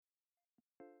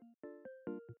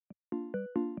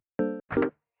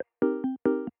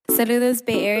Saludos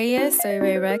Bay Area, soy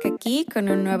rayreck aquí con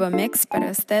un nuevo mix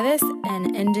para ustedes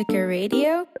en Indica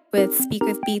Radio with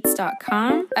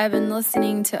speakwithbeats.com. I've been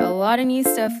listening to a lot of new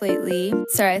stuff lately,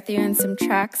 so I threw in some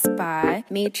tracks by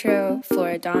Metro,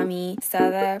 Floridami,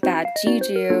 Sada, Bad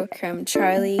Juju, Chrome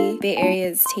Charlie, Bay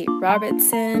Area's Tate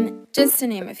Robertson, just to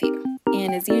name a few.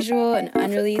 And as usual, an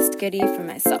unreleased goodie from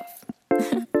myself.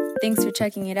 Thanks for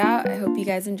checking it out. I hope you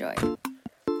guys enjoy.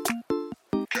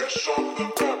 Guess I'm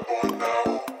the bad boy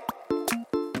now.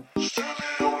 Still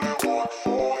the only one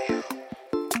for you.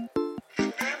 You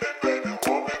need me, baby,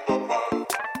 want me, mama.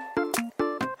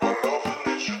 My love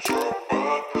leads you to a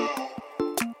bad blue.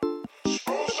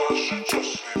 Suppose I should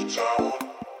just leave town.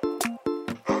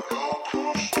 Now look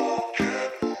who's talking.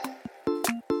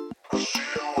 I see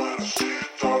you when I see you,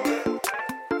 darling.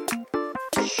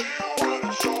 I see you when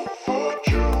it's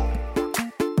overdue.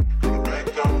 Gonna make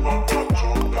that my motto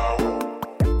now.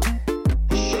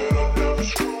 I said I'd never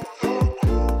screw the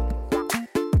crew,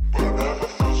 but I never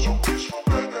felt so peaceful,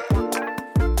 baby.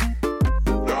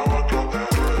 Now I got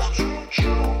that ass to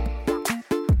chew.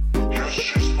 Guess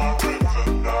she's my river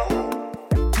now,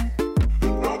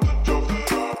 and not the dove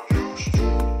that I'm used to.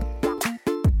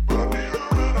 But I need her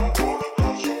and I wanna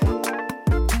cuddle.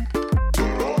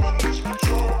 But love leads me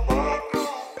to a bad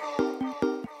blue.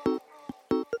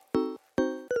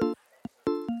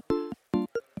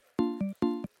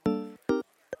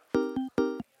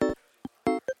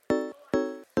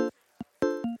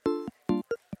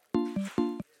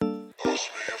 Ask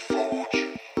me if I want you,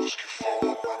 ask if I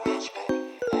want romance, but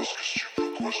ask a stupid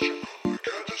question, you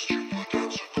get a stupid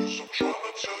answer, 'cause I'm trying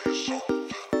to tell you something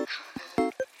true.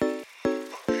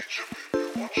 I need you,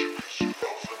 baby, want you, 'cause your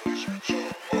love leads me to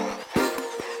a bad blue.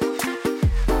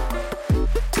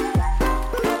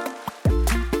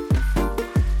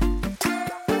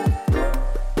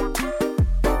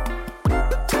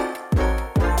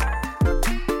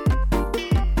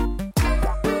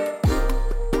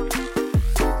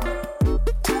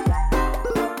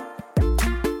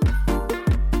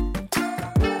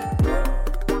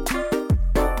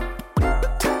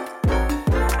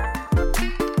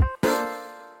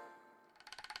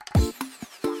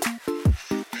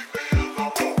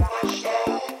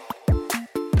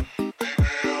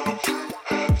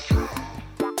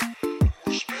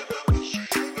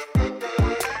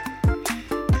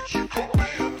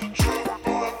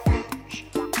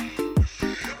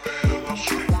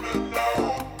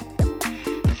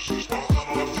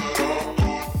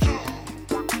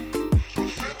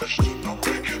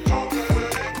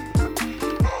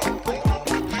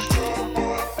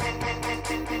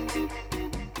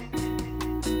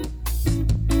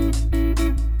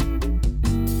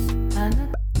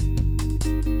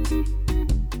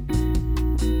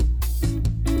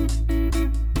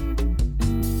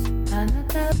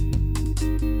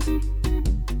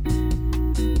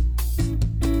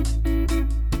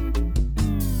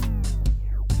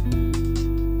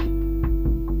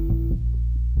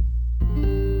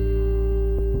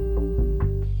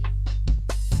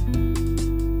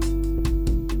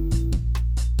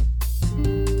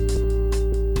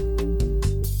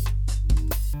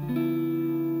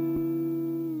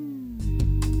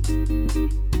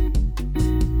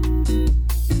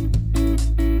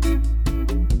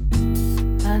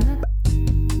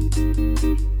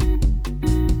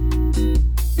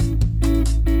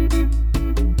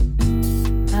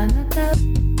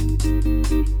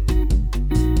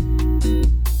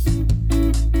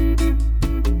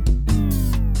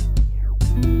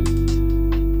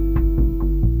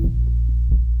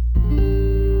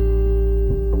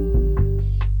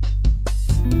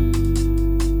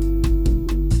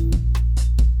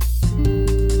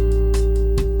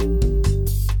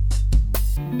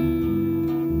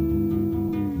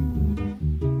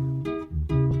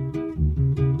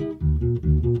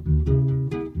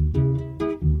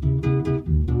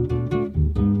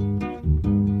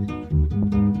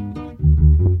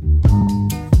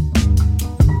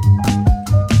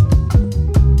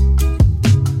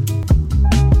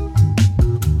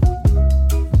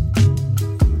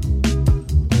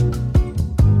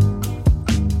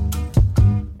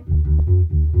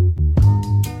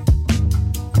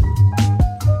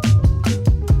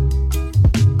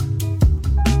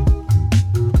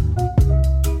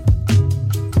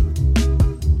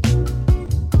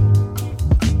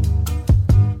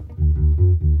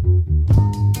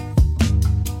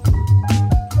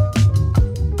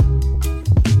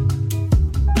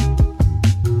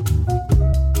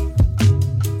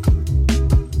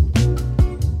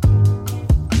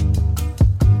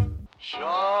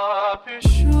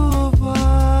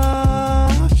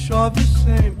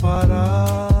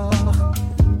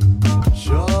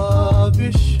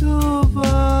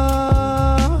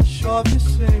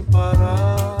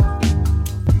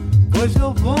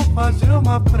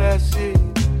 uma prece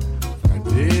pra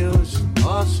Deus,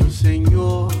 nosso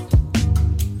Senhor,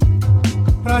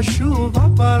 pra chuva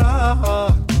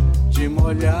parar de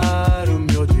molhar o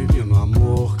meu divino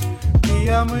amor, que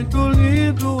é muito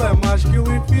lindo, é mais que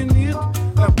o infinito,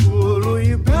 é puro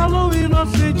e belo,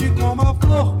 inocente como a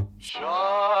flor.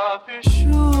 Chove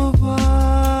chuva,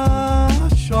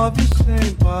 chove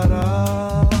sem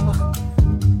parar.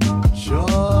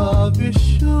 Chove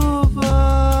chuva,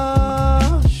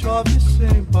 chove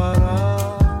sem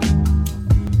parar.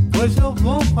 Pois eu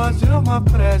vou fazer uma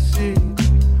prece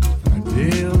pra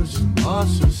Deus,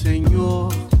 nosso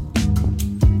Senhor,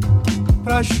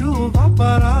 pra chuva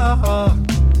parar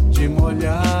de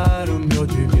molhar o meu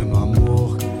divino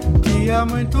amor, que é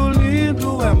muito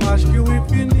lindo, é mais que o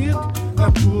infinito,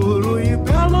 é puro e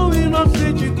belo,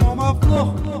 inocente como a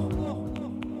flor.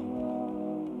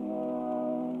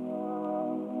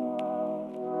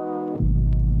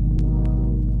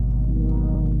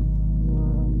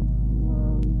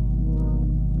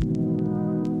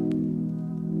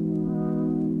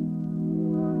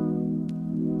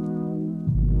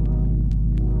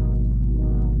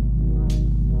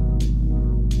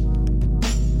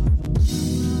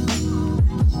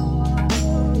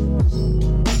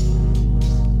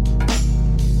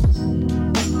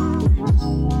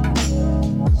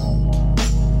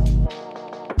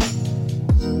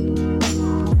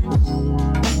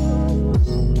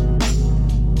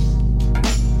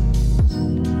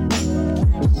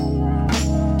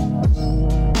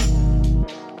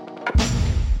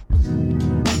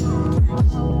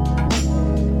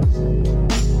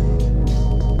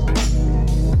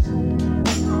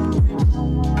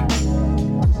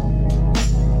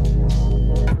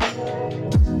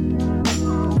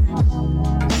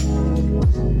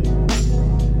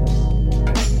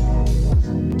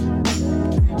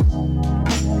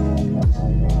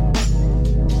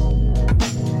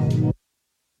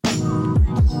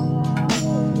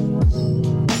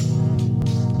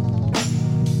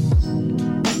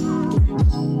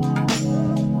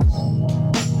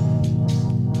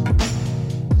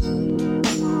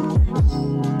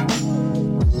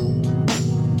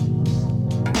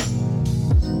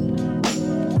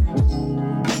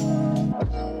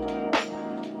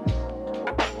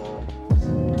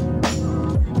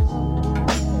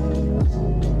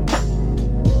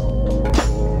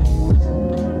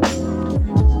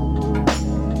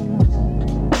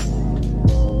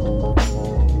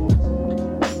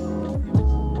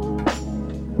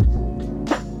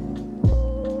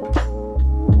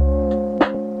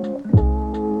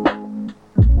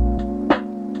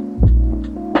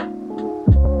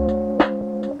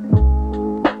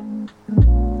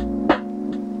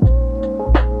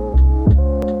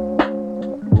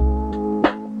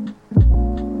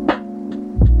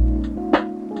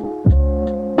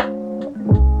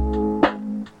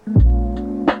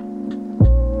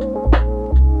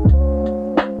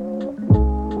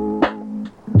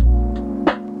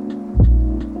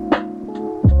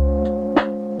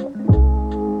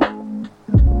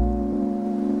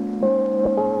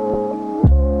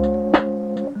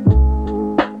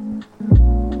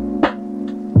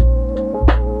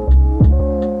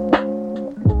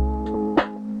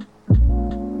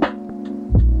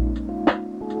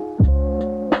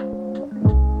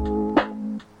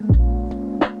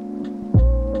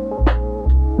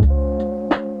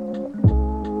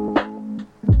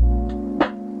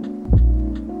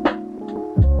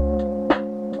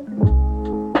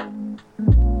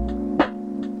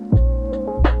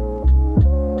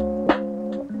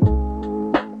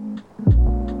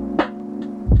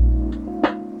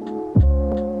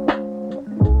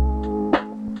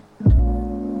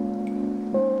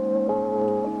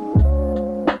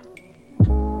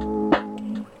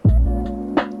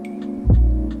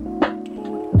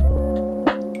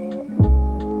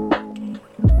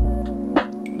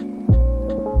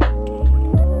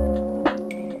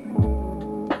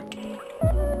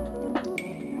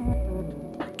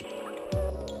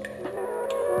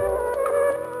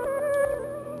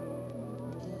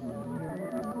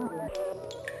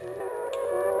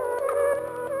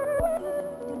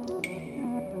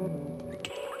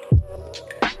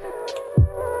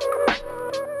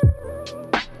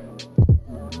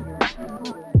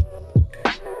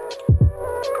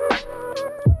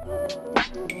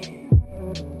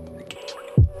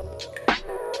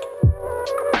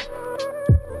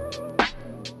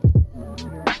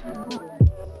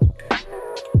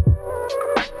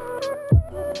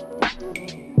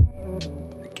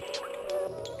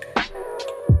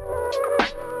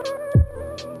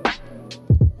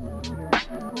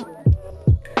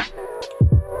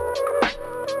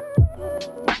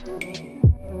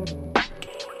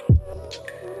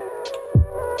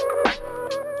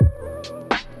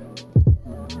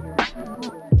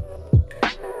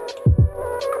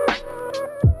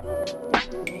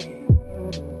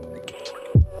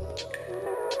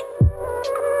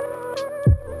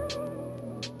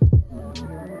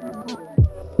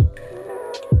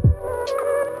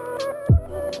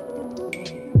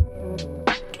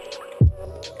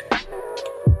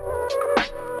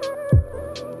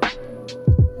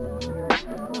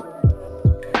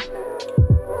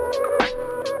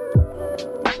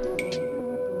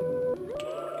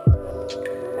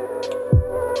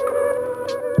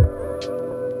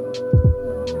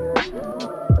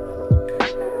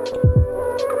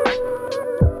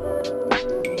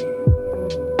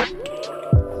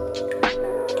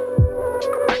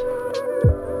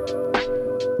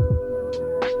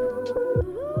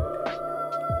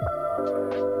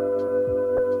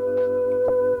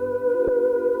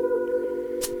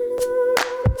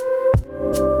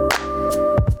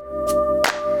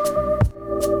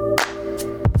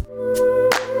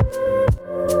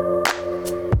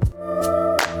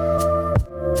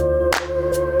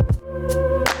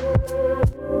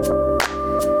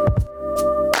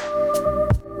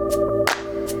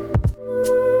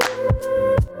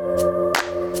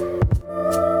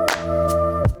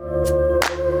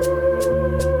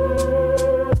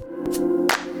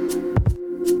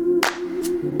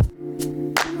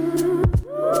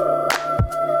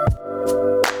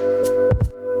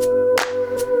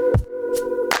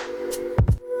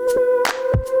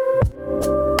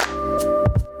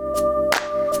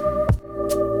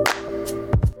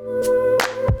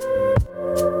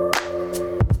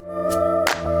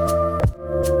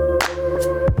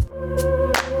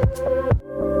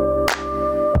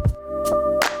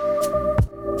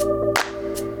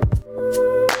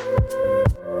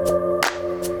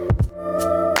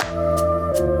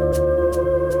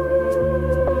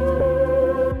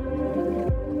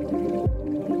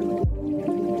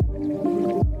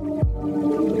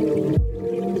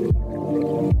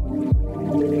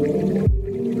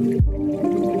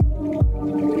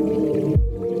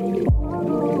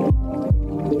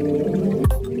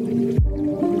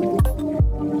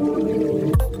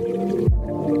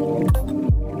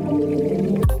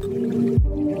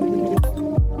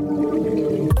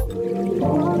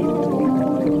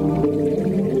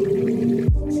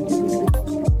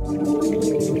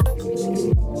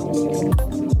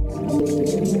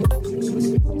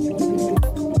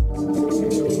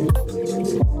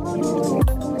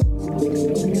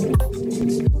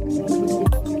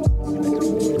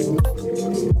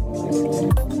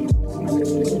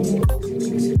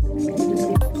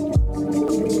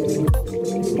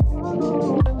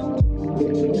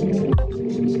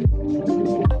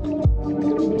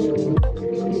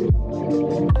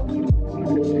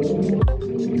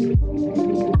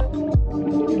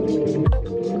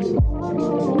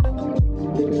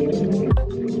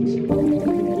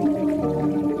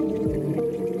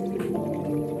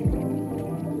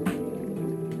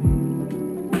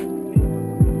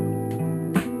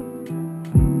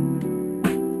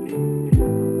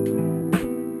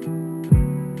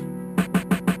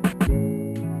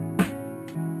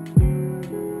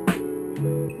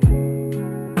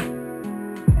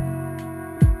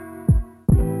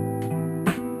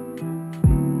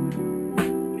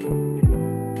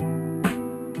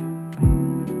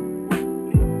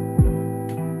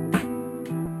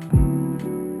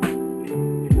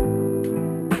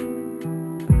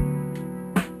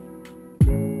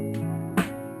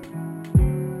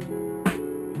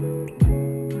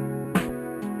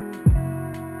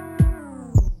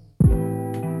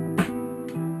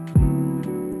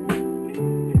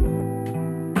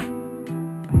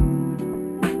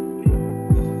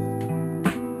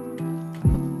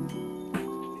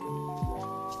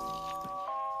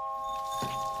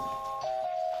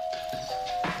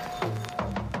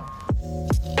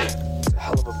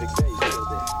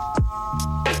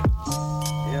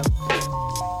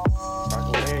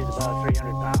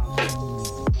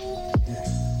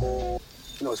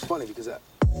 know, it's funny because I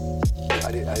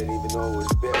didn't even know it was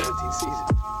Bear 13th season.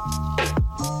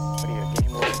 What are you, a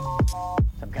game boy?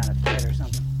 Some kind of threat or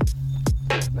something?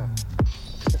 No.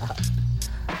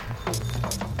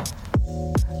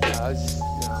 No, I was just,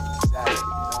 just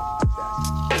asking,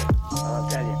 Well, I'll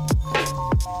tell you.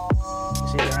 You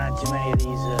see, there aren't too many of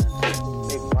these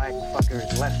big black fuckers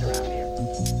left around here.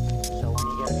 So when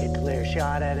you get a clear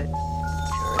shot at it,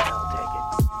 sure as hell take it.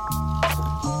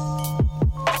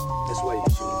 That's why you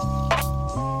shoot.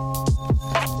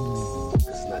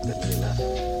 There's not that many left.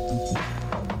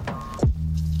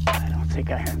 I don't think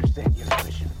I understand your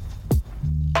question.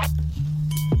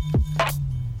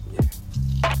 Yeah.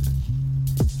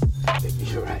 Maybe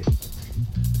you're right.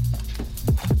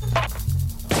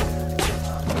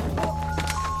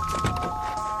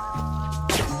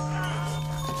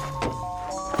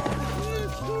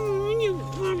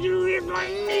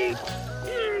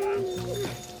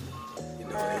 You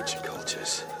know, in ancient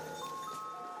cultures,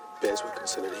 bears were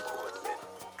considered equal with men.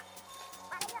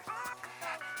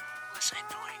 Listen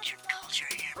to ancient culture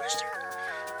here, mister.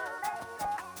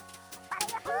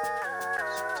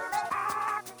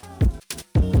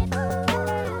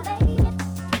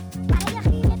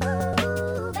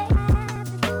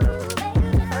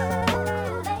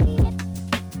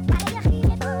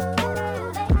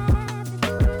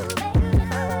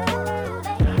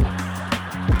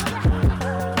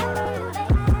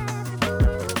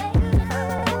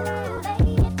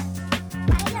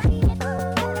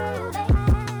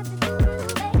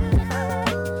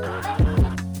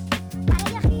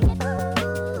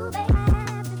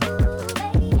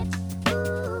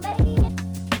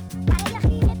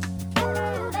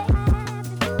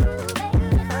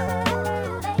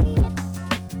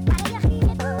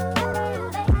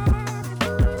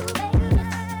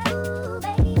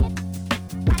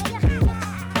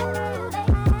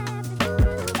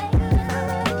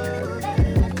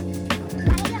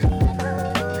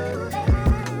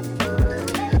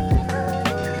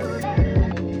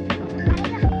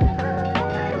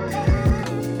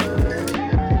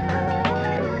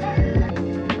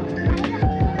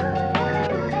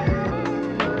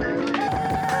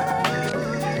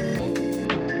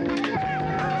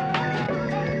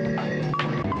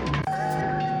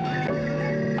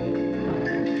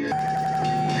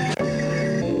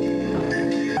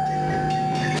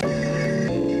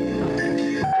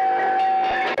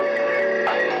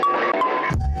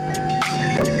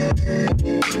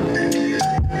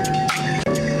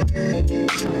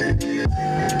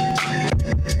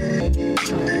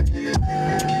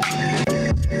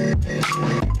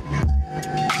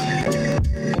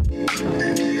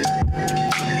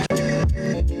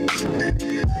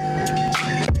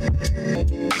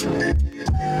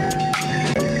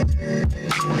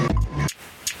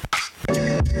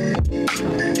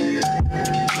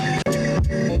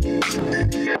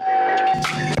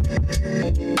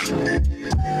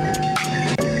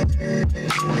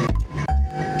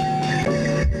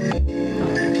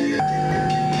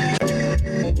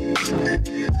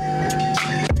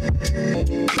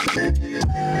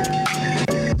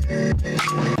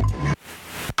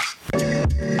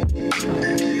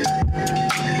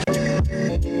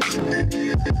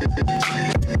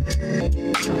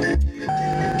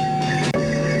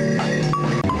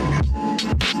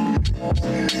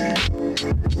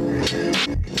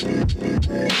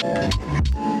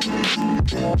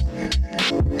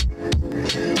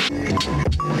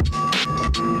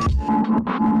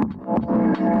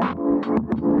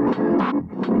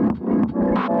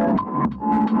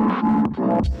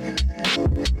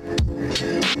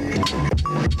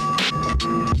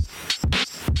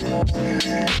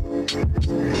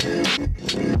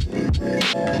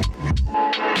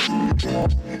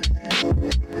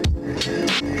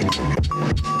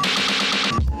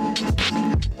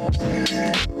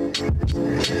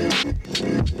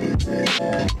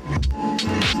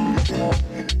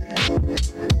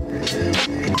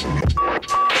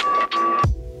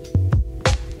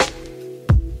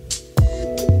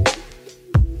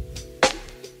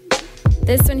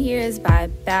 This one here is by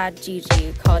Bad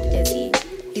Gigi called Izzy.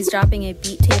 He's dropping a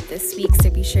beat tape this week, so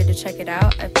be sure to check it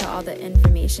out. I've put all the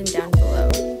information down below.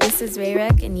 This is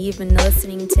Rayreck, and you've been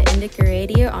listening to Indica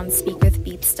Radio on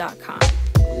speakwithbeats.com.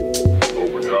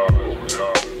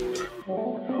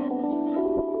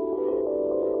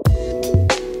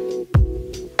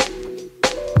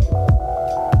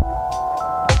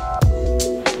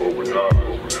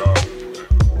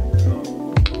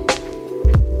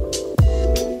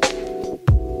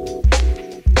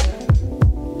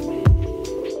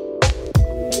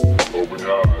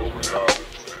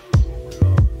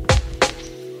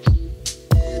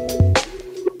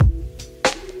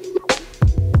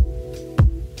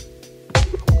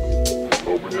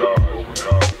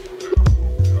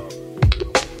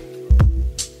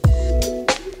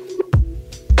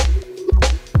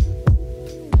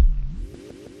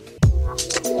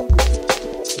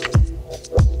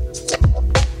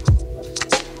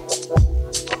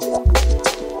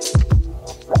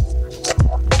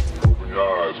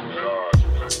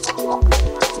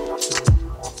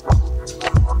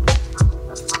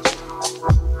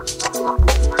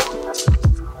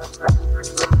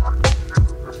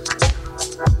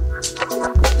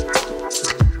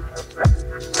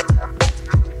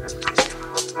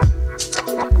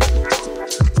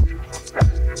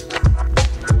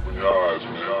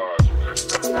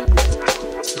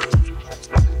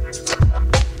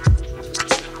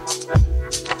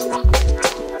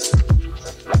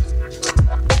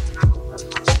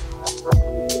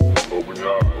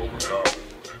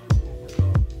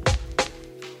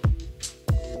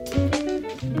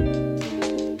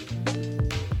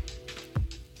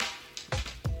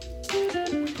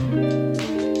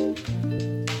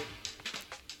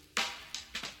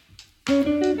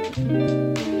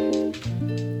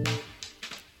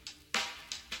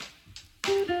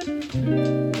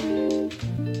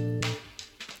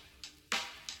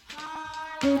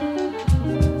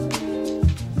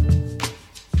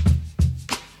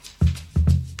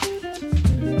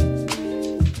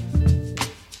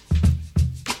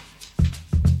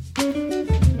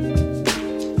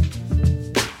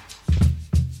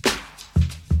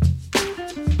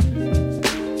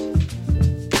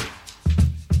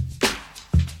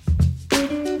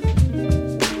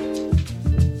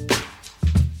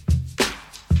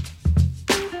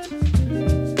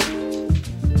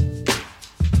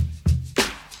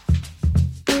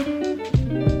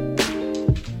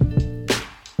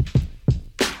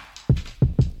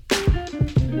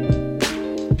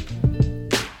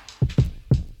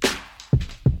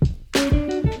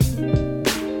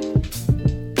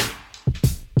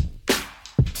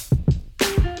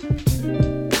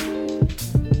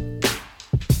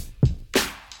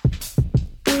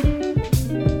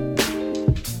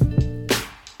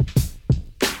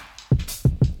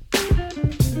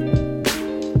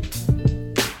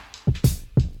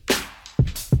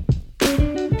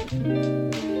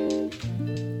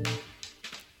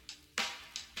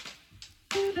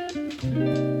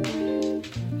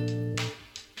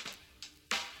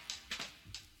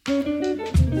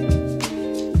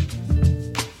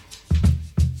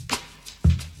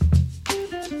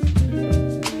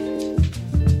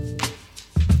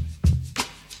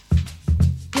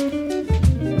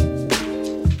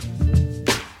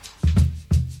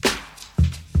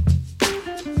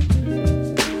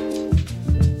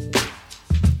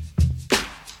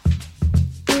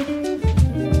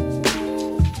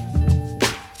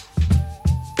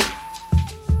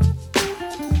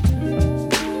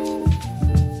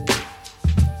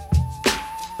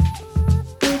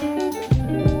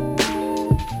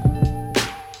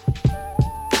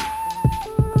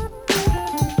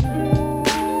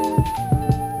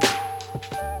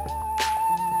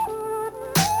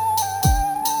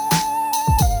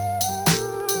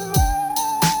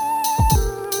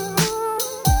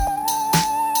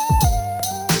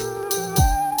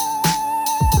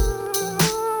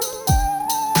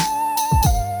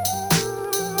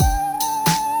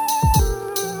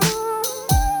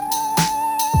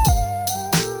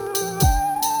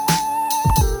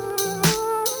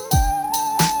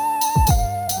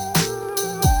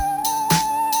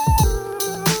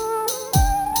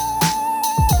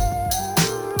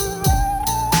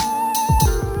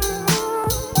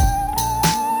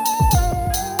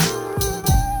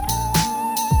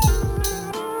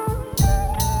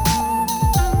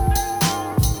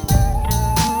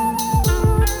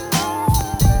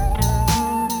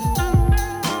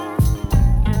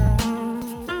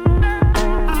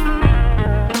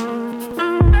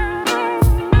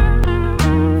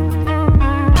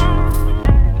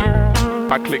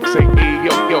 I click, say, hey,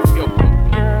 yo, yo, yo.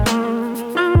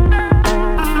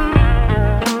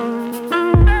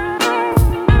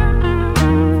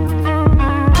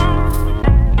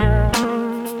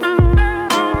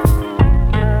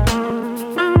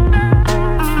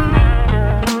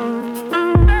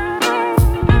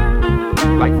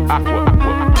 Like aqua.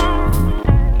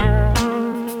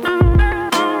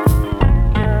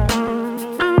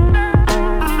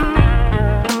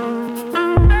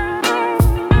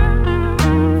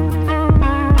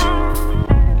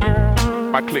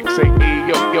 I click, say, hey,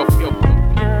 yo, yo, yo.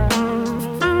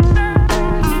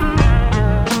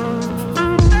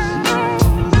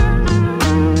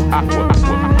 Aqua.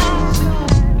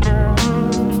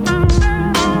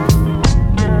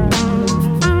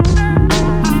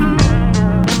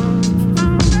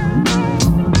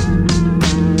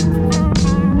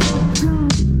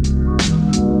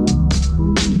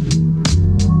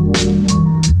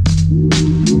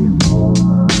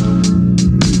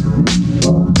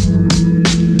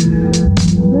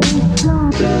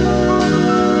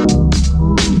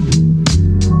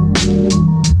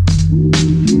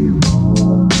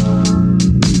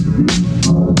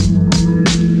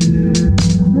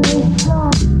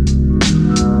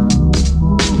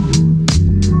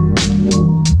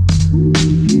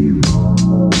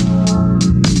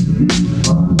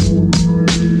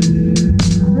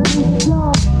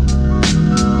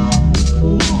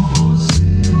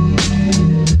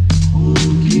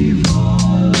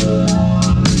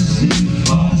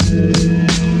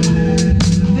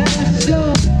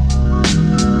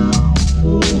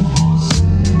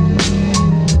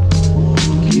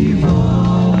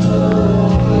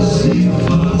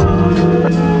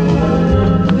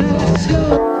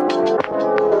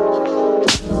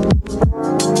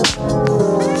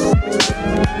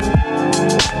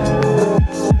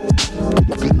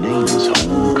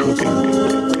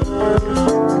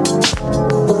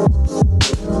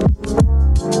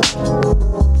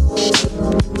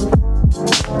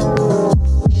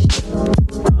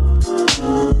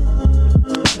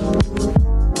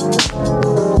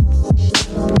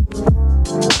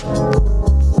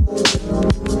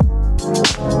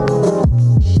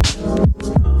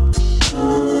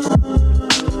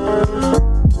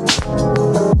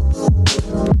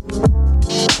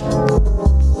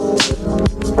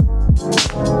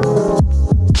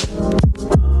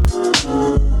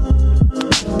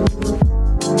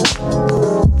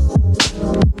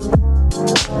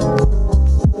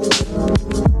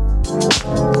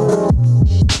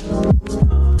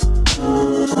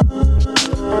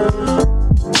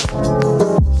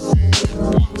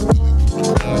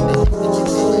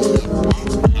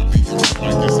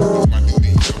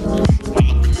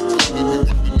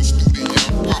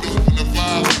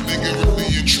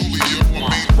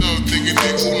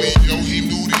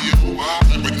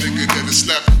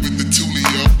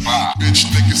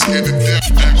 in the death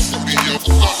act studio.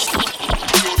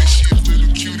 Shorty, she a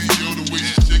little cutie, yo. The way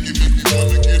she shake it make me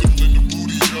wanna get up in the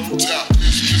booty, yo. Top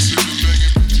mistress in the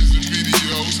banging pictures and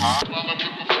videos. Mama put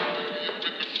my baby up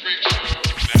in the freak show.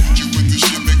 You with the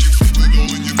shit make you feel it all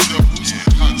in your temples.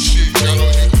 Hot shit, got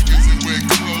all you niggas in wet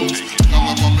clothes. I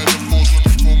love my metaphors when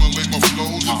I formulate my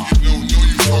flows. If you don't know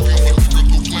you fucking with the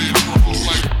crystal playing purples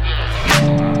like.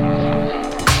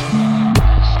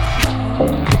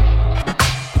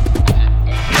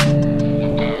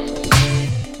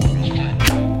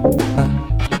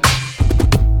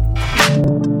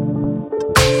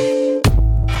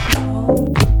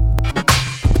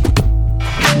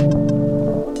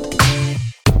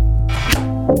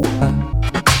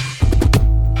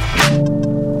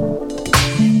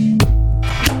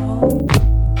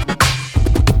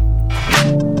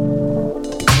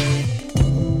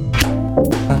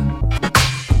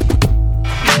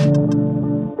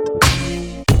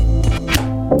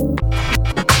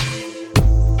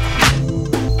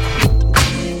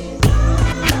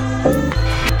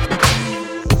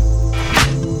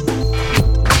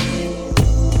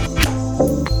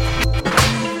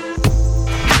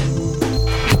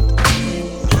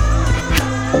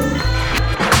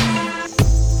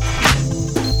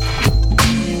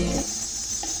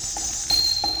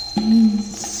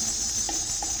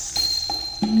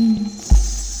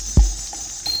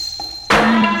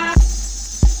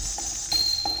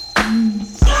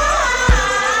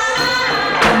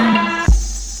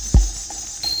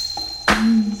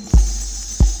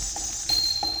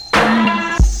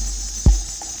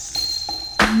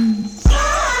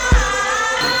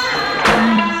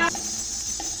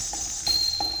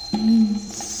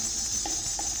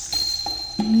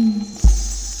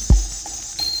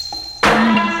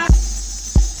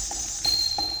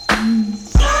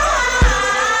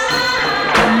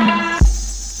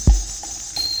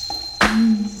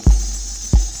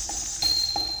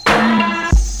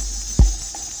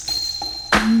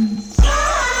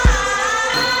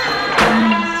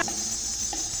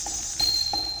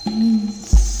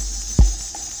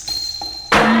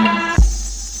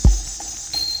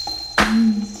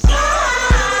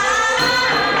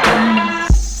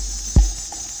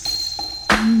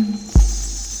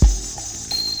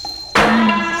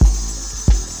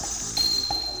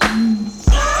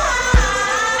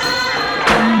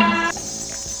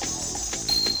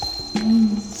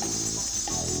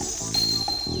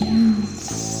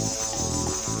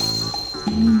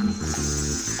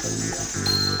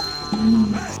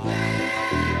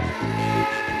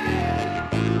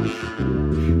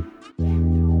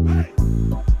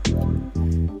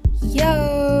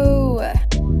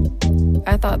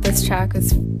 This track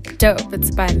was dope. It's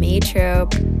by Metro,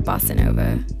 Bossa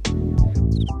Nova.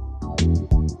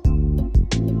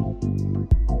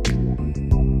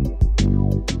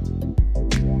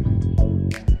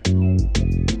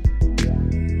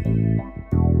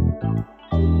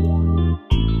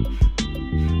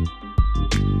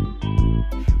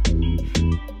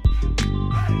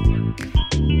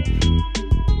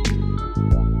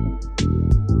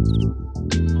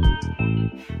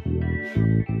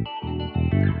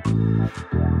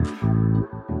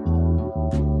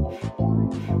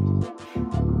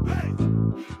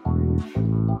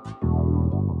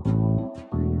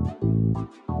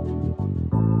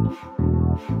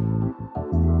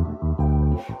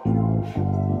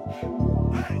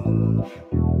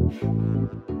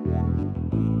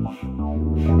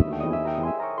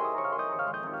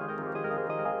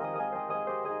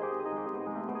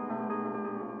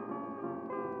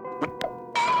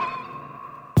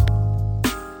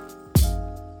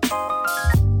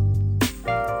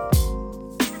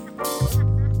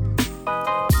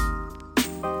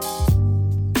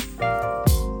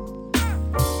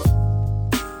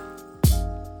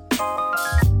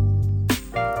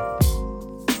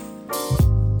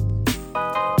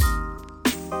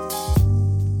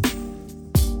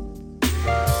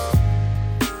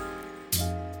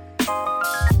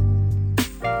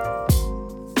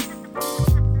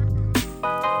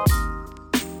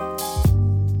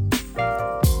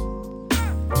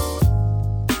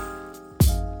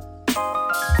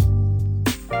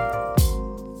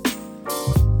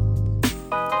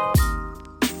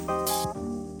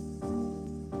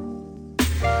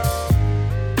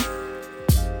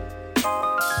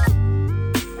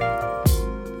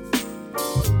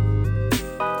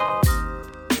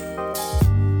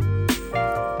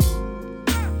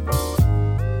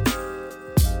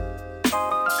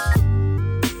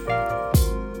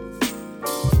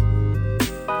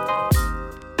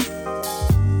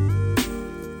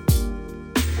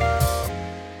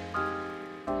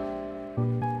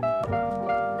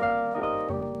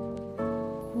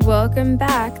 Welcome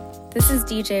back. This is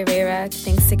DJ Rayreck.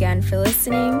 Thanks again for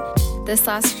listening. This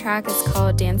last track is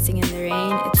called Dancing in the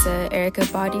Rain. It's a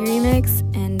Erykah Body remix,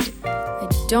 and I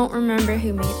don't remember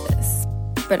who made this,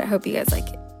 but I hope you guys like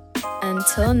it.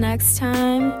 Until next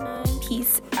time,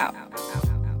 peace out.